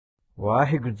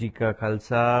ਵਾਹਿਗੁਰੂ ਜੀ ਕਾ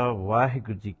ਖਾਲਸਾ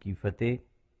ਵਾਹਿਗੁਰੂ ਜੀ ਕੀ ਫਤਿਹ।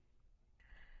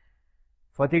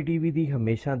 ਫਤਿਹ ਟੀਵੀ ਦੀ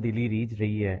ਹਮੇਸ਼ਾ ਦਿਲੀ ਰੀਝ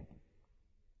ਰਹੀ ਹੈ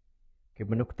ਕਿ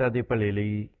ਮਨੁੱਖਤਾ ਦੇ ਭਲੇ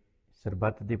ਲਈ,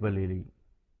 ਸਰਬੱਤ ਦੇ ਭਲੇ ਲਈ,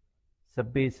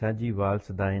 ਸਭੇ ਸਾਂਝੀ ਵਾਲ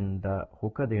ਸਦਾਇਨ ਦਾ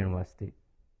ਹੋਕਾ ਦੇਣ ਵਾਸਤੇ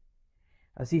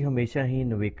ਅਸੀਂ ਹਮੇਸ਼ਾ ਹੀ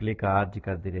ਨਵੇਕਲੇ ਕਾਰਜ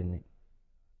ਕਰਦੇ ਰਹਿੰਦੇ।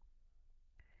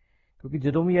 ਕਿਉਂਕਿ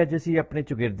ਜਦੋਂ ਵੀ ਅੱਜ ਅਸੀਂ ਆਪਣੇ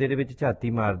ਚੁਗਿਰਦੇ ਦੇ ਵਿੱਚ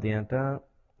ਝਾਤੀ ਮਾਰਦੇ ਹਾਂ ਤਾਂ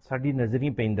ਸਾਡੀ ਨਜ਼ਰ ਹੀ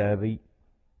ਪੈਂਦਾ ਹੈ ਬਈ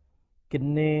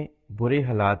ਕਿੰਨੇ ਬੁਰੇ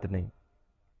ਹਾਲਾਤ ਨੇ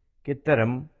ਕਿ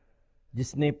ਧਰਮ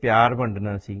ਜਿਸਨੇ ਪਿਆਰ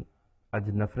ਵੰਡਣਾ ਸੀ ਅੱਜ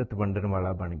ਨਫ਼ਰਤ ਵੰਡਣ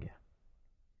ਵਾਲਾ ਬਣ ਗਿਆ।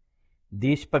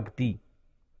 ਦੇਸ਼ ਭਗਤੀ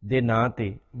ਦੇ ਨਾਂ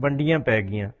ਤੇ ਵੰਡੀਆਂ ਪੈ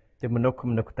ਗਈਆਂ ਤੇ ਮਨੁੱਖ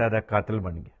ਮਨੁੱਖਤਾ ਦਾ ਕਾਤਲ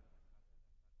ਬਣ ਗਿਆ।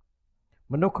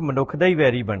 ਮਨੁੱਖ ਮਨੁੱਖ ਦਾ ਹੀ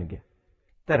ਵੈਰੀ ਬਣ ਗਿਆ।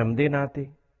 ਧਰਮ ਦੇ ਨਾਂ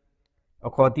ਤੇ,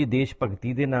 ਅਖੌਤੀ ਦੇਸ਼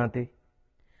ਭਗਤੀ ਦੇ ਨਾਂ ਤੇ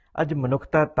ਅੱਜ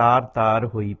ਮਨੁੱਖਤਾ ਤਾਰ ਤਾਰ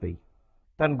ਹੋਈ ਪਈ।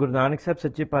 ਧੰਨ ਗੁਰੂ ਨਾਨਕ ਸਾਹਿਬ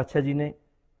ਸੱਚੇ ਪਾਤਸ਼ਾਹ ਜੀ ਨੇ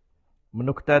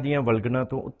ਮਨੁੱਖਤਾ ਦੀਆਂ ਵਲਗਣਾਂ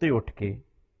ਤੋਂ ਉੱਤੇ ਉੱਠ ਕੇ,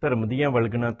 ਧਰਮ ਦੀਆਂ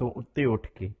ਵਲਗਣਾਂ ਤੋਂ ਉੱਤੇ ਉੱਠ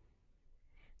ਕੇ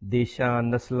ਦੇਸ਼ਾਂ,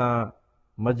 ਨਸਲਾਂ,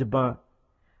 ਮਜ਼ਹਬਾਂ,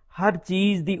 ਹਰ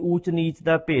ਚੀਜ਼ ਦੀ ਊਚ ਨੀਚ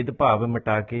ਦਾ ਭੇਦਭਾਵ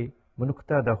ਮਿਟਾ ਕੇ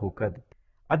ਮਨੁੱਖਤਾ ਦਾ ਹੋਕਾ ਦਿੱਤਾ।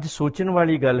 ਅੱਜ ਸੋਚਣ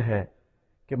ਵਾਲੀ ਗੱਲ ਹੈ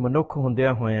ਕਿ ਮਨੁੱਖ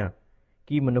ਹੁੰਦਿਆਂ ਹੋਇਆਂ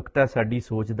ਕੀ ਮਨੁੱਖਤਾ ਸਾਡੀ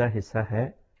ਸੋਚ ਦਾ ਹਿੱਸਾ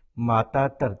ਹੈ? ਮਾਤਾ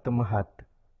ਧਰਤ ਮਹੱਤ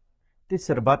ਤੇ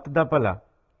ਸਰਬੱਤ ਦਾ ਭਲਾ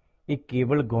ਇਹ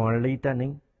ਕੇਵਲ ਗਾਉਣ ਲਈ ਤਾਂ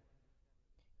ਨਹੀਂ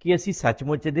ਕਿ ਅਸੀਂ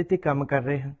ਸੱਚਮੁੱਚ ਇਹਦੇ ਤੇ ਕੰਮ ਕਰ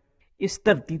ਰਹੇ ਹਾਂ। ਇਸ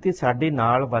ਧਰਤੀ ਤੇ ਸਾਡੇ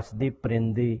ਨਾਲ ਵਸਦੇ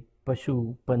ਪਰਿੰਦੇ,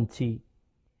 ਪਸ਼ੂ, ਪੰਛੀ,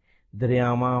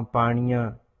 ਦਰਿਆਵਾਂ,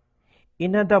 ਪਾਣੀਆਂ,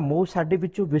 ਇਹਨਾਂ ਦਾ ਮੋਹ ਸਾਡੇ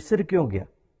ਵਿੱਚੋਂ ਵਿਸਰ ਕਿਉਂ ਗਿਆ?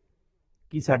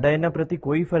 ਕੀ ਸਾਡਾ ਇਹਨਾਂ ਪ੍ਰਤੀ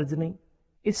ਕੋਈ ਫਰਜ਼ ਨਹੀਂ?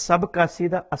 ਇਸ ਸਭ ਕਾਸੇ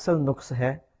ਦਾ ਅਸਲ ਨੁਕਸ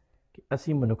ਹੈ ਕਿ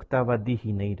ਅਸੀਂ ਮਨੁੱਖਤਾਵਾਦੀ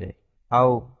ਹੀ ਨਹੀਂ ਰਹੇ।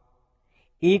 ਆਓ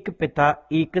ਏਕ ਪਿਤਾ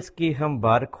ਏਕਸ ਕੇ ਹਮ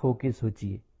ਬਾਰਕ ਹੋ ਕੇ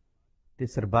ਸੋਚੀਏ ਤੇ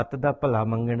ਸਰਬੱਤ ਦਾ ਭਲਾ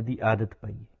ਮੰਗਣ ਦੀ ਆਦਤ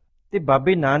ਪਾਈਏ ਤੇ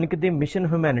ਬਾਬੇ ਨਾਨਕ ਦੇ ਮਿਸ਼ਨ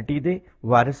ਹਿਊਮੈਨਿਟੀ ਦੇ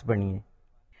ਵਾਰਿਸ ਬਣੀਏ।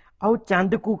 ਆਓ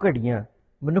ਚੰਦ ਕੁ ਘੜੀਆਂ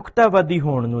ਮਨੁੱਖਤਾਵਾਦੀ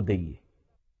ਹੋਣ ਨੂੰ ਦਈਏ।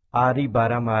 ਆ ਰਹੀ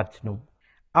 12 ਮਾਰਚ ਨੂੰ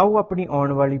ਆਓ ਆਪਣੀ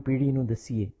ਆਉਣ ਵਾਲੀ ਪੀੜ੍ਹੀ ਨੂੰ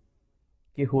ਦੱਸੀਏ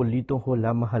ਕਿ ਹੋਲੀ ਤੋਂ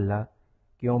ਹੋਲਾ ਮਹੱਲਾ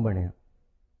ਕਿਉਂ ਬਣਿਆ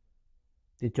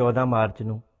ਤੇ 14 ਮਾਰਚ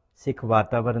ਨੂੰ ਸਿੱਖ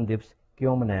ਵਾਤਾਵਰਣ ਦਿਵਸ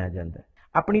ਕਿਉਂ ਮਨਾਇਆ ਜਾਂਦਾ ਹੈ।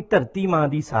 ਆਪਣੀ ਧਰਤੀ ਮਾਂ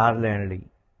ਦੀ ਸਾਰ ਲੈਣ ਲਈ,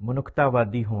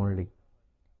 ਮਨੁੱਖਤਾਵਾਦੀ ਹੋਣ ਲਈ,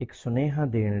 ਇੱਕ ਸੁਨੇਹਾ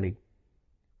ਦੇਣ ਲਈ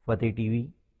ਫਤਿਹ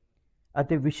ਟੀਵੀ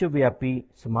ਅਤੇ ਵਿਸ਼ਵ ਵਿਆਪੀ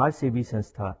ਸਮਾਜ ਸੇਵੀ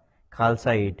ਸੰਸਥਾ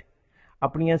ਖਾਲਸਾ ਏਡ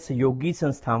ਆਪਣੀਆਂ ਸਹਿਯੋਗੀ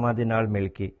ਸੰਸਥਾਵਾਂ ਦੇ ਨਾਲ ਮਿਲ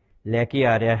ਕੇ ਲੈ ਕੇ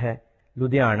ਆ ਰਿਹਾ ਹੈ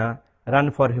ਲੁਧਿਆਣਾ ਰਨ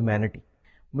ਫॉर ਹਿਊਮੈਨਿਟੀ।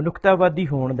 ਮਨੁੱਖਤਾਵਾਦੀ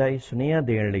ਹੋਣ ਦਾ ਇਹ ਸੁਨੇਹਾ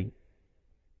ਦੇਣ ਲਈ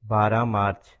 12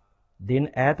 ਮਾਰਚ ਦਿਨ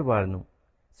ਐਤਵਾਰ ਨੂੰ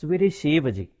ਸਵੇਰੇ 6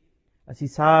 ਵਜੇ ਅਸੀਂ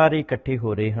ਸਾਰੇ ਇਕੱਠੇ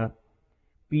ਹੋ ਰਹੇ ਹਾਂ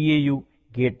PAU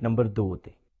ਗੇਟ ਨੰਬਰ 2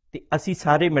 ਤੇ ਅਸੀਂ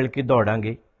ਸਾਰੇ ਮਿਲ ਕੇ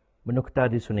ਦੌੜਾਂਗੇ ਮਨੁੱਖਤਾ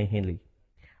ਦੇ ਸੁਨੇਹੇ ਲਈ।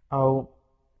 ਆਓ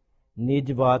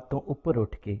ਨਿੱਜਵਾਦ ਤੋਂ ਉੱਪਰ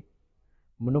ਉੱਠ ਕੇ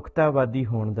ਮਨੁੱਖਤਾਵਾਦੀ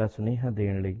ਹੋਣ ਦਾ ਸੁਨੇਹਾ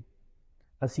ਦੇਣ ਲਈ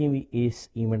ਅਸੀਂ ਵੀ ਇਸ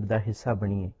ਈਵੈਂਟ ਦਾ ਹਿੱਸਾ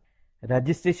ਬਣੀਏ।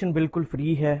 ਰਜਿਸਟ੍ਰੇਸ਼ਨ ਬਿਲਕੁਲ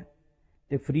ਫ੍ਰੀ ਹੈ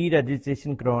ਤੇ ਫ੍ਰੀ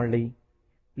ਰਜਿਸਟ੍ਰੇਸ਼ਨ ਕਰਾਉਣ ਲਈ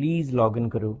ਪਲੀਜ਼ ਲੌਗਇਨ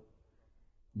ਕਰੋ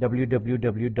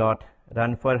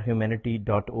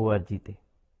www.runforhumanity.org ਤੇ।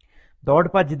 ਦੌੜ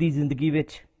ਭੱਜ ਦੀ ਜ਼ਿੰਦਗੀ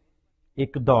ਵਿੱਚ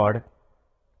ਇੱਕ ਦੌੜ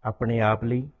ਆਪਣੇ ਆਪ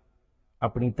ਲਈ,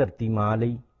 ਆਪਣੀ ਧਰਤੀ ਮਾਂ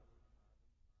ਲਈ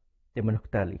ਤੇ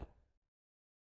ਮਨੁੱਖਤਾ ਲਈ।